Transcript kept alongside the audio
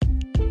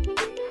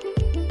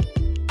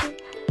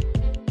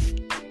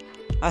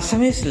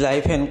Assamese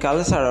life and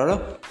কালচাৰৰ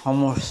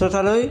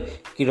সমশ্ৰোতালৈ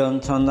কিৰণ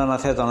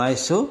চন্দ্ৰনাথে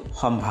জনাইছোঁ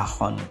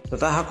সম্ভাষণ।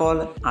 শ্ৰোতাসকল,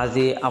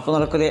 আজি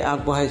আপোনালোকলৈ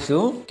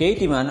আগবঢ়াইছোঁ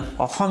কেইটিমান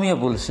অসমীয়া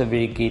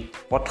বোলছবিৰ গীত।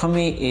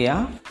 প্ৰথমে এয়া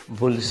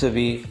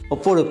বোলছবি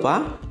অপৰূপা,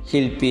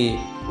 শিল্পী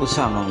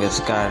উষা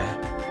মংগেশকাৰ।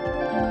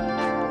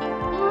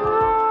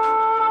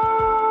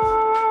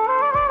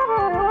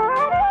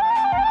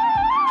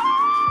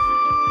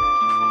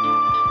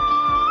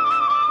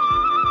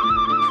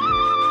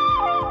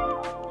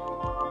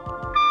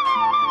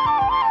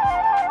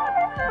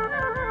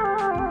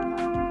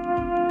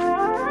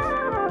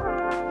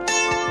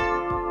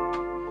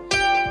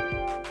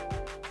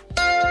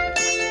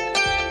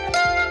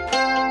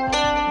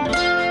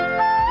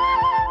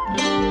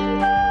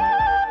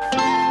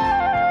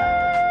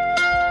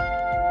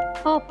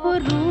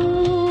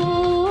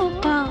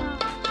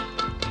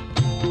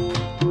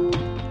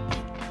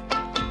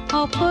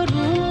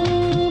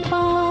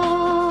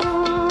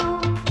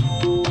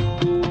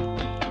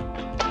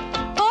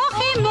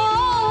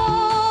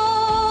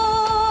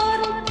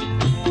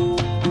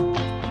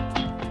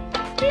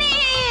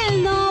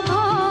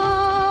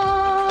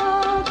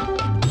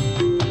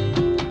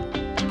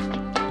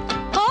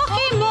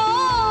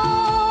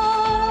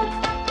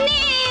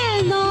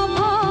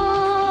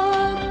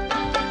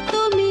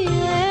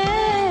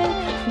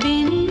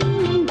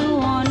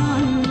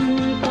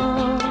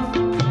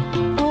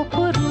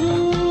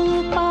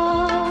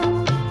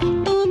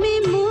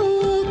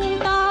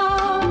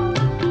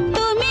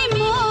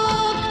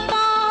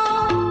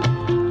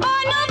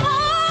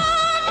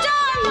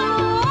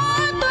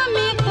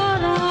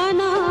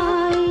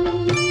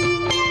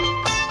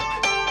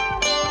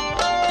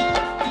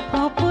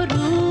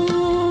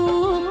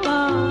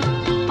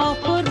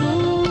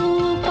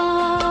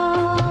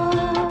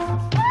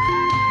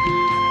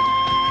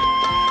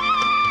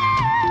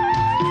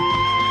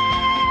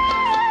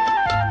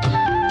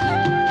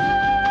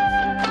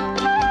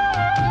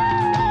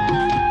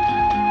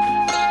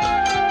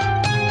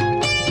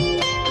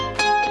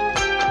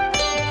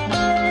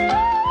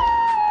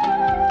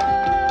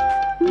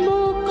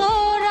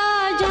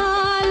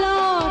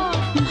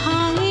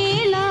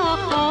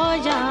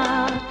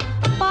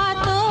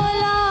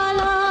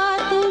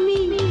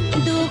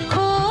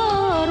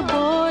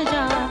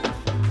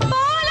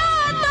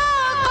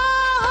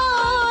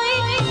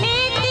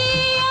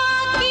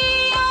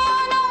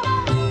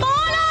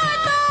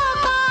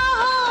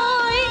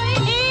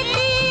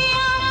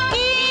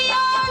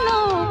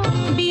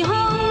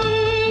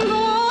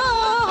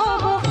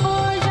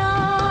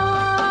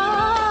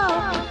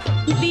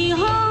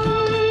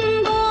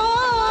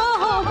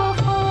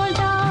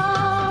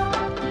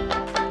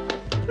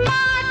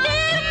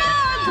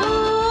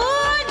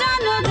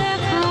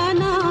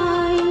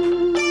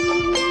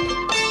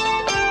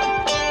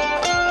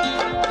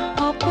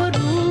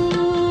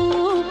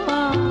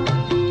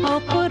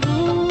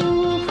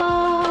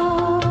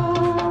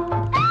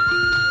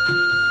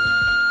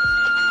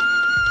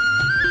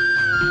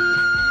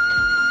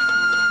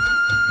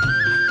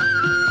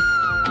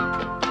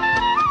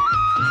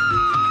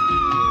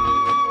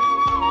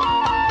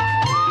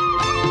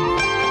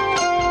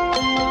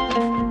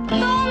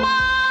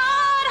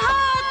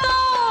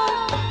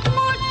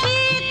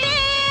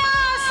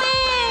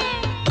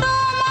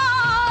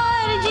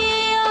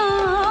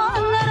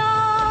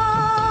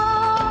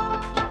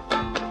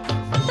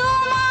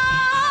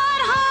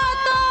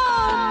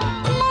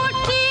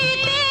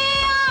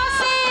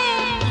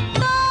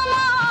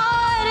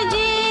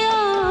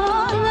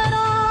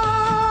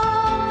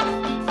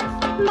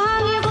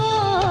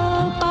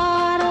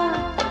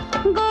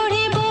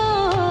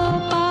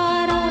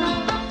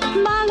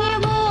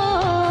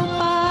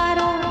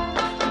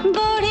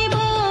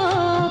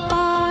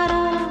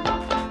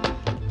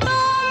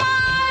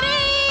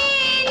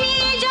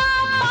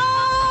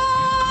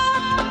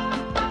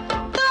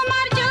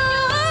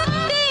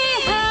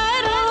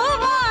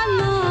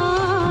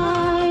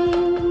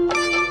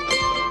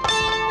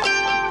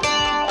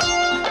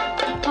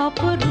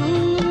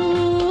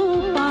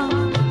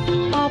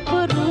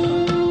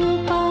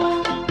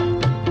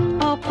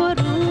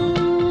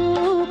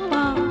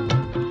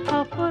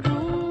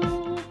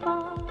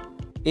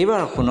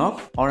 এইবাৰ শুনক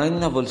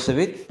অৰণ্য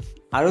বোলছবিত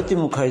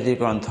আৰতিমুখাৰ্জীৰ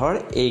গ্ৰন্থৰ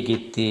এই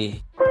গীতটি।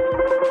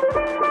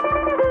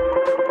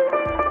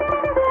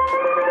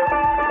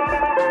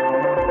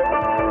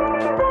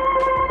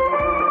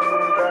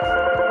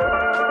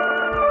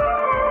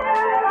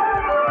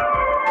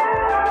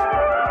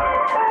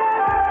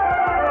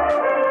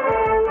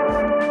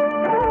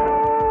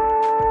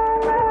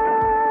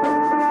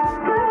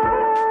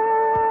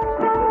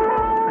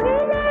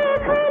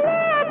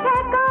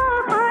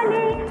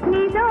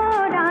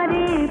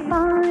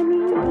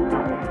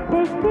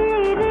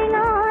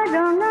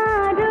 Ranga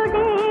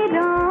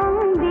rudi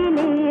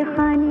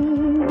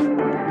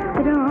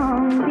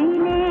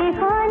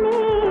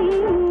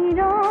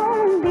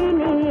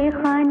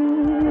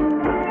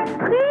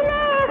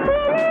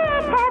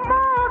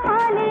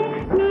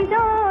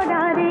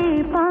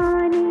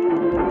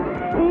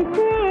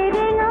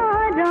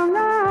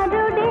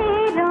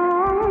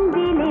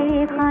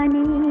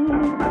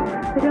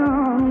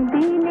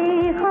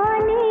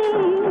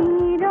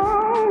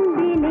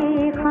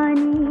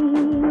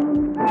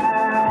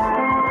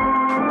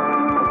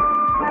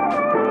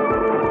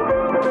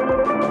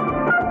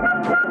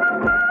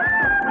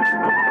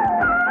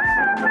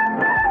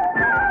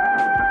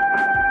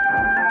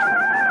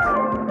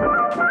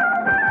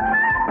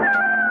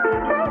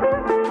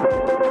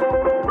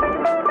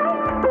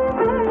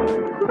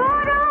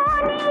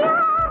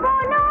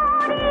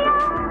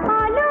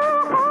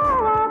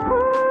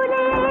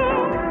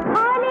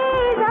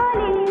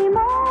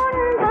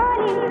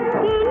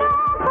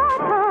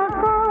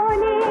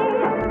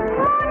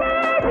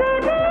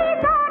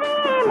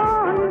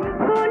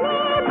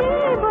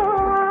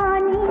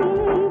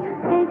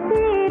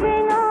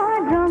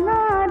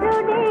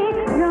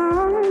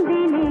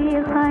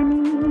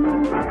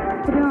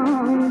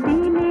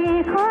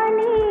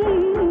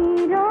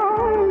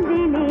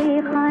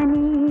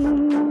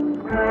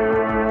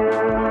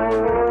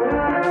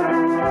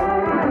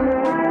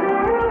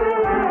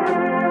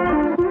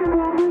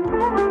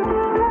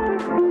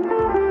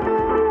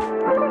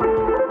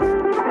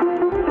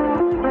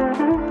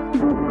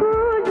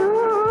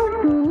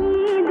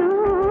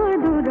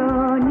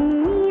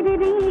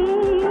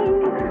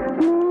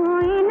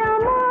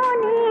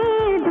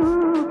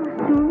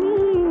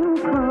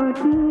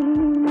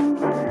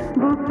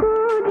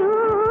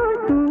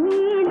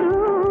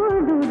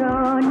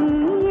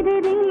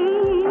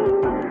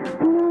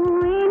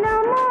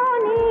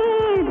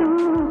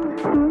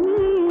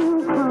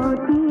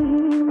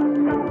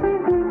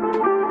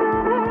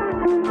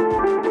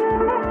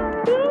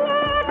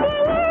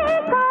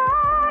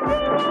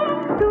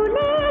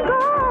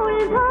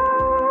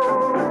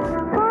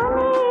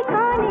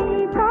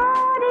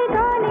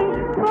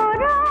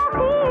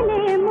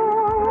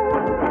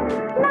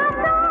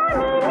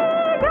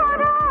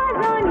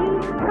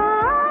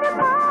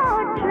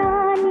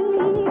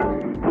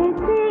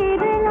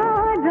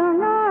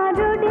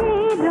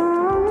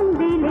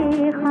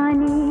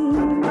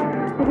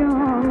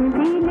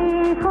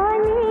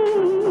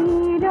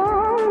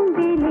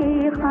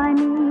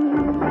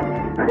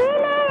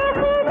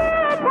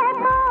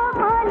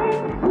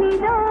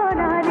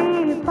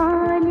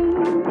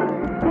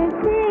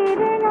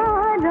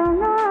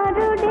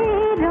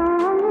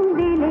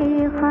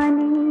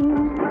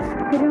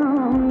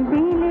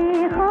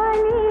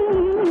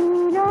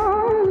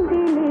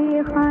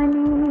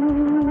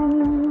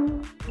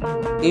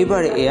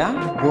এইবাৰ এয়া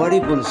বোৱাৰী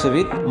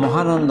বোলছবিত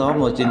মহানন্দ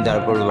মজিন্দাৰ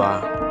বৰুৱা।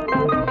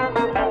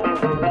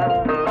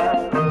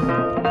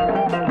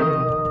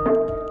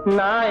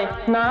 নাই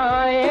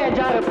নাই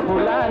এজাৰ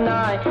ফুলা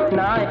নাই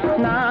নাই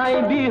নাই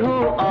বিহু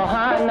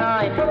অহা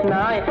নাই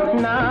নাই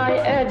নাই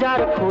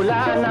এজাৰ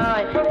ফুলা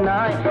নাই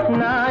নাই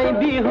নাই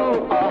বিহু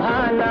অহা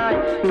নাই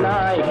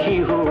নাই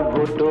শিহু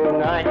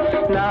ভুটুঙাই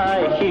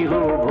নাই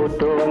শিহু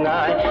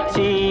ভুটুঙাই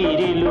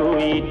চিৰিলো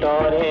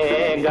ইতৰে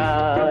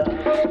গাত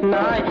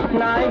নাই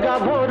নাই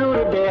গাভৰুৰ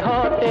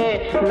দেহতে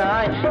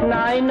নাই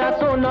নাই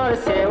নাচোনৰ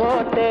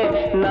চেৱতে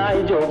নাই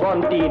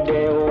যৌৱন্তী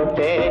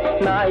দেউতে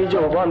নাই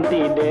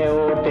যৌৱন্তী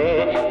দেউতে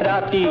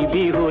ৰাতি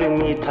বিহুৰ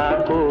মিঠা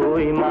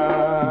কৈ মা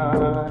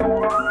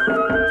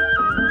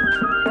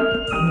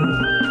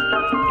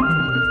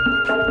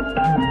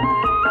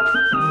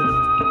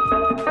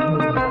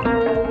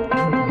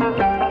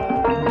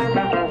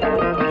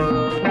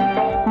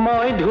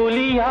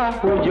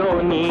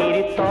উজনিৰ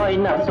তই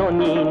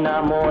নাচনী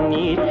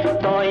নামনিত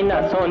তই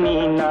নাচনী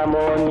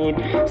নামনিত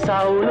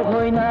চাউল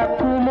হৈ না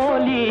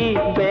কোমলি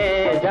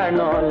বেজাৰ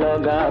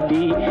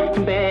নলগাবি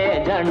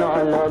বেজাৰ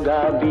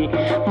নলগাবি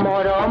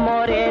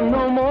মৰমৰে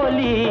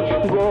নুমলি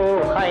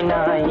গোসাই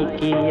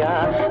নাইকিয়া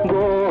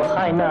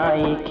গোসাই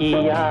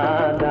নাইকিয়া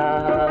গা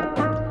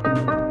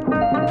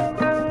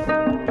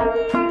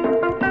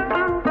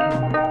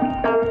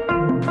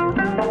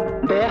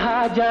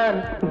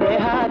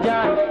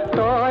দেহাজান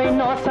তই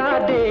নচা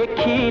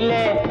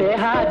দেখিলে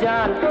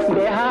দেহাজান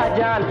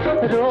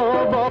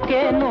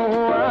ৰবকে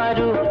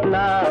নোৱাৰো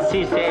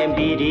নাচিছে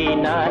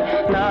বিৰিণাৰ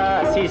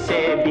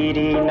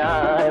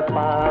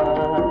পা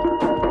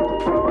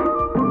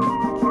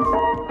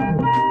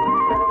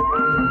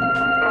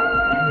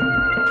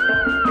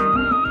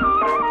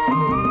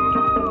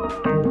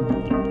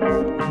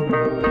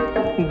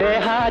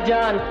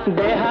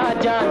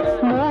দেহাজান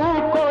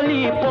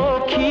মুকলি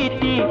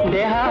পক্ষীটি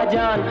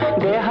দেহাজান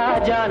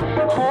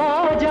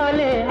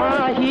সজালে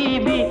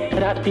আহিবি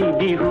ৰাতি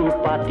বিহু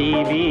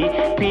পাতিবি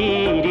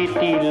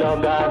পিৰিতি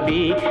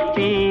লগাবি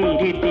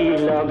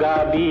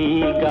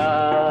গা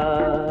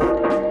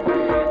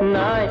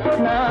নাই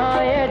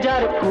নাই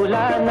এজাৰ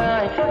ফুলা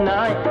নাই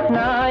নাই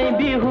নাই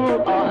বিহু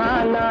অহা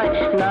নাই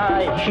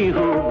নাই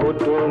শিহু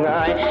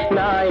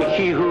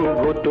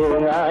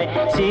ভুটুঙাই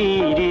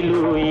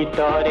চিৰিলো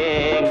ইতৰে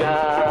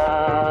গা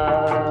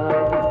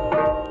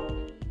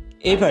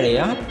এইবাৰ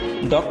এয়া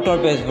ডক্টৰ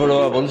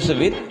বেজবৰুৱা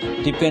বোলছবিত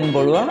ডিপেন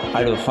বৰুৱা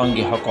আৰু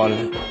সংগীসকল।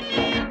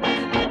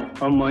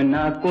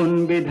 মইনা কোন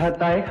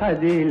বিধাতাই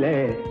সাজিলে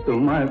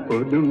তোমাৰ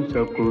পদুম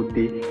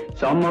চকুতি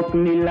চমক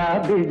নীলা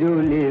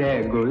বিজুলীৰে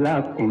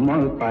গোলাপ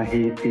কোমল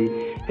পাহিতি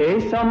এই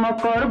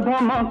চমকৰ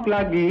ভমক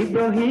লাগি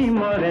দহি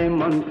মৰে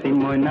মন্ত্ৰী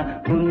মইনা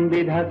কোন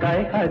বিধাতাই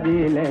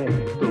সাজিলে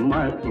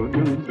তোমাৰ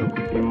পদুম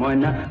চকুতি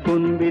মইনা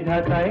কোন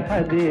বিধাতাই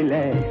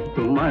সাজিলে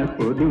তোমাৰ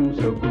পদুম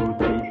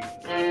চকুতি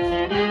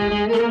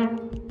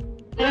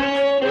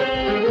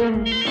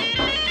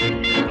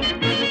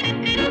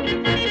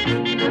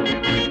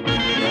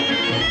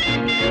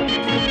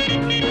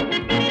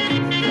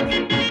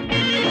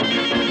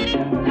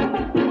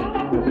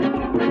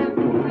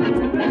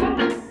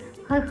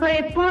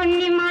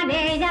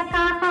পূৰ্ণিমাৰে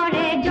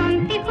আকাশৰে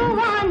জন্তি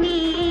কুঁৱনী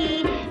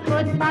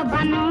ক'ত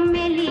পাবানো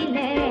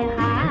মেলিলে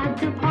হাত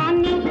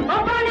দুখনি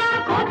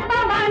ক'ত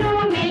পাবানো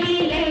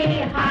মেলিলে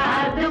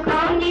হাত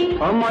দুখনি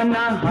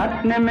মইনা হাত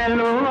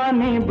নেমেলো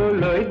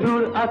আনিবলৈ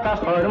দূৰ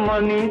আকাশৰ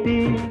মণি দি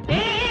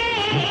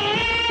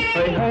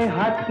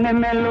হাত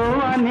নেমেলো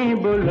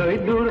আনিবলৈ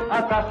দূৰ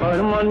আকাশৰ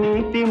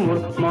মণিটি মোৰ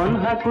মন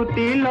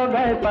হাকুতি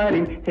লগাই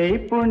পাৰিম সেই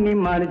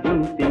পূৰ্ণিমাৰ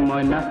জন্তি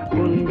মইনা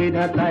কোন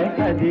বিধাতাই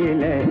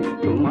সাজিলে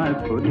তোমাৰ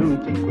পদুম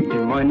চকুতি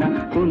মইনা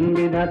কোন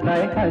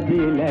বিধাতাই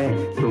সাজিলে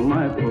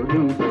তোমাৰ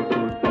পদুম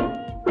চকুতি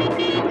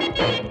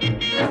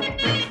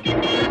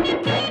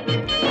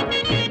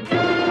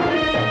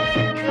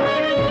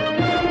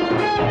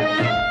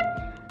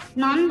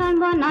নন্দন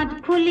বনত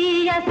ফুলি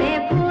আছে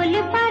ফুল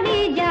পাৰি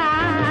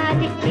যাত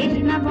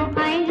কৃষ্ণ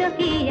গোসাঁই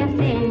ৰখি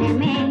আছে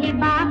নেমেলি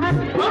বাহত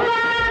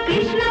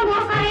কৃষ্ণ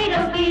গোসাঁই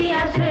ৰখি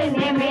আছে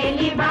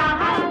নেমেলি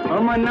বাহত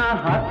মইনা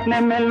হাত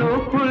নেমেলো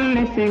ফুল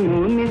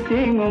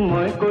নিচিঙো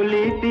মই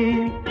কলিতি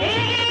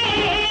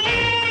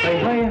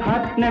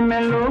হাত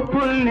নেমেলো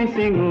ফুল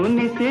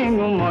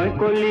নিচিঙো মই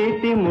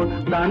কলিতি মোৰ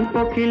প্ৰাণ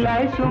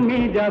পখিলাই চুমি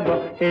যাব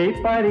সেই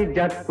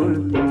পাৰিজাত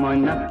ফুলটি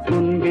মইনা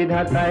কোন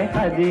বিধাতাই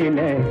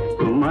সাজিলে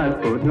তোমাৰ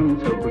পদুম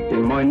চকুতি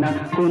মইনা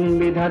কোন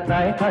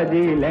বিধাতাই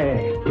সাজিলে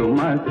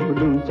তোমাৰ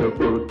পদুম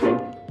চকুতি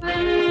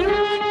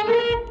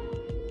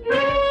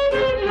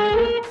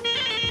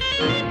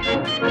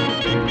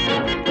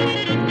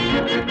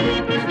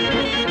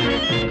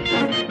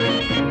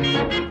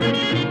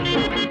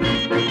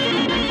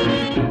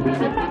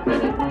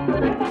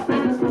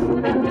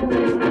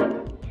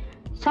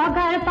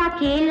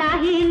পাখি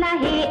লাহি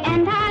লাহি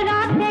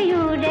এন্ধাৰতে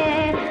উৰে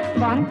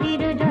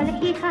বন্তিৰ জল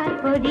শিখাত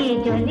পৰি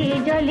জ্বলি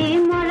জ্বলি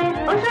মৰে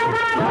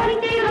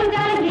বন্তিৰ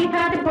জল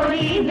শিখাত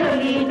পৰি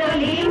জ্বলি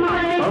জ্বলি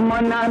মৰে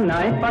মনা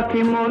নাই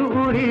পাখি মোৰ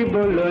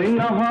উৰিবলৈ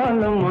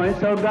নহল মই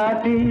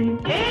সগাতি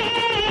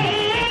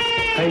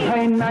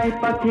ভাই নাই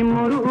পাখি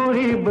মোৰ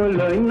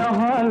উৰিবলৈ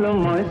নহল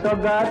মই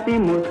সগাতি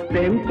মোৰ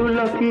প্ৰেম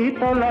তুলসী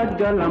তলত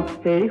জ্বলাম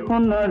সেই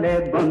সোণৰে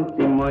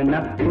বন্তি মইনা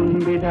কোন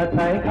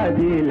বিধাতাই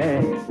সাজিলে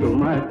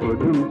তোমাৰ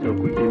পদুম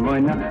চকুতি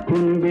মইনা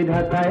কোন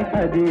বিধাতাই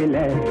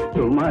সাজিলে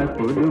তোমাৰ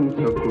পদুম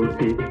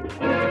চকুতি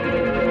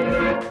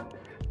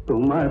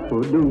তোমাৰ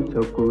পদুম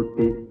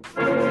চকুতি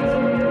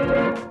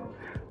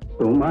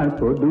তোমাৰ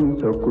পদুম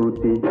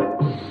চকুতি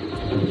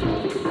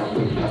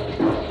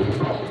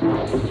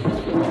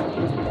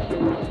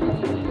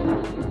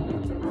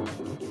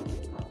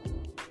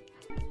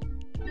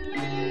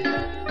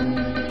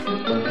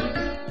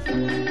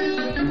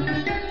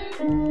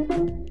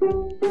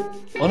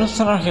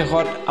অনুষ্ঠানৰ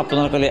শেষত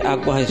আপোনালোকলৈ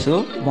আগবঢ়াইছোঁ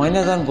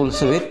মইনাজান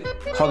বোলছবিত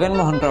খগেন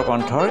মহন্তৰ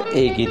কণ্ঠৰ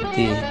এই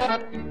গীতটি।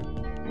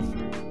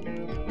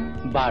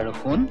 বাৰু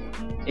শুন,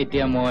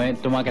 এতিয়া মই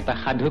তোমাক এটা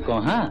সাধু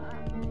কওঁ হা।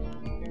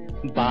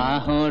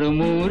 বাঁহৰ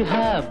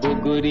মূঢ়া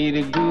বগৰীৰ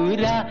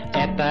গুৰা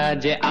এটা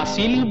যে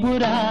আছিল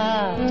বুঢ়া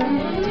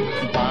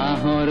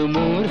বাঁহৰ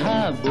মূঢ়া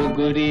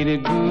বগৰীৰ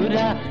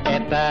গুৰা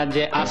এটা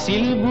যে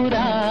আছিল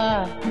বুঢ়া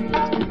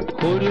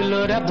সৰু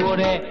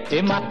ল'ৰাবোৰে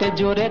মাতে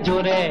জোৰে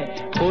জোৰে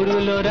সৰু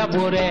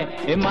ল'ৰাবোৰে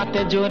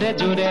মাতে জোৰে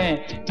জোৰে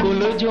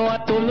কলৈ যোৱা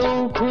তলৌ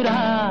খুৰা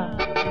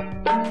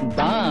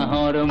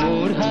বাঁহৰ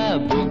মূঢ়া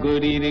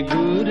বগৰীৰ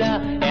গুৰা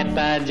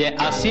এটা যে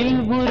আছিল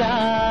বুঢ়া।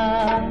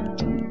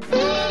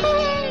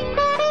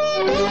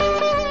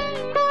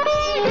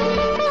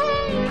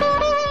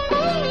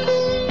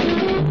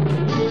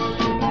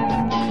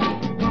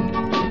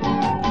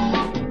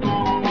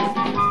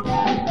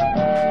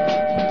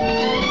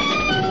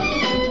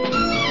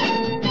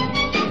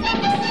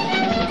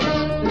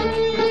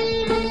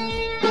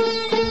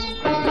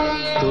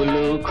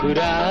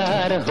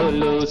 খুৰাৰ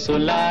হলো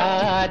চোলা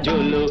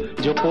জলো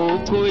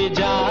জপৌকৈ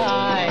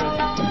যায়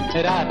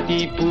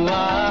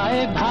ৰাতিপুৱাই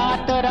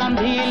ভাত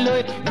ৰান্ধি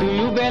লৈ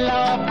দুয়ো বেলা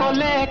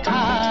অকলে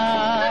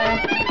খায়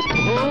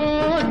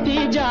ভতি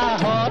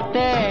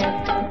যাহতে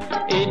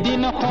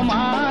এদিন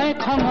সমাই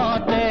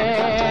খঙতে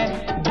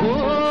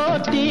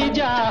ভতি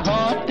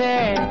যাহতে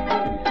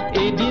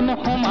এদিন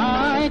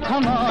সমাই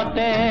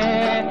খঙতে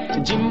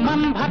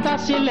যিমান ভাত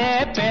আছিলে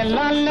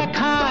পেলালে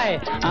খায়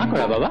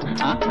কৰা বাবা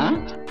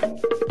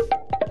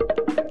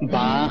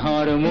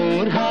বাঁহৰ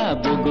মূঢ়া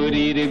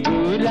বগৰীৰ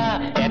গুৰা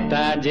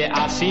এটা যে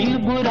আছিল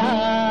বুঢ়া।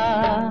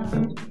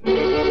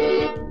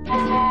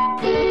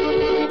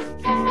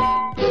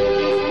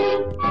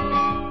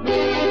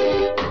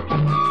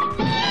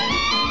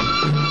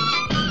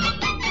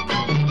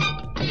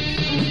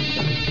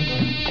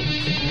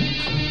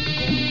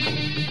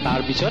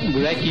 তাৰপিছত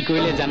বুঢ়াই কি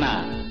কৰিলে জানা?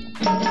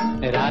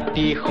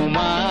 ৰাতি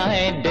সোমাই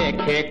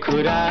দেখে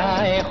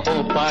খুৰাই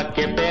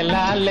সোপাকে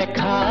পেলালে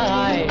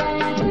খায়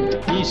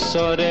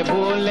ঈশ্বৰে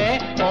বোলে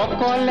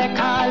অকলে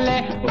খালে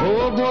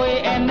হ'বই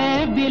এনে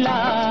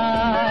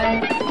বিলাই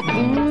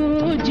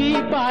বুজি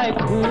পাই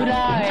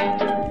খুৰাই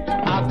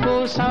আকৌ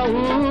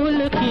চাউল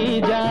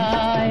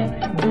সিজাই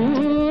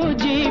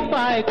বুজি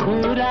পাই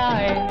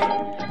খুৰাই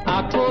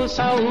আকৌ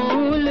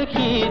চাউল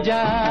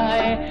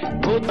সিজাই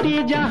ভতি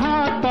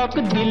জাহাতক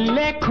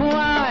দিলে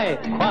খুৱাই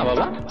খোৱা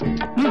বাবা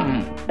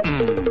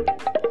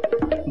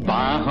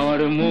বাঁহৰ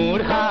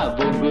মূঢ়া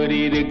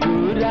বগৰীৰ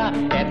গুৰা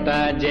এটা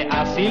যে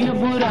আছিল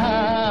বুঢ়া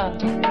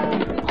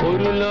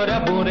সৰু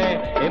ল'ৰাবোৰে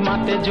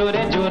মাতে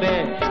জোৰে জোৰে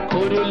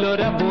সৰু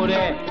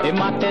ল'ৰাবোৰে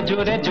মাতে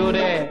জোৰে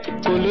জোৰে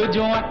কলৈ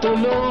যোৱা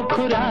তলৌ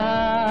খুৰা।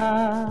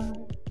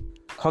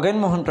 খগেন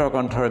মহন্তৰ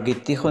কণ্ঠৰ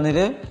গীতটি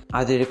শুনিলে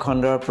আজিৰ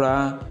খণ্ডৰ পৰা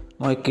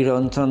মই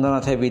কিৰণ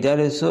চন্দ্ৰনাথে বিদায়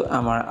লৈছোঁ।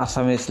 আমাৰ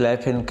আছামিজ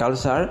লাইফ এণ্ড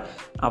কালচাৰ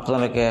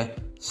আপোনালোকে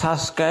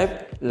ছাবস্ক্ৰাইব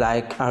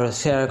লাইক আৰু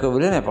শ্বেয়াৰ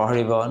কৰিবলৈ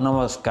নাপাহৰিব।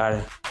 নমস্কাৰ।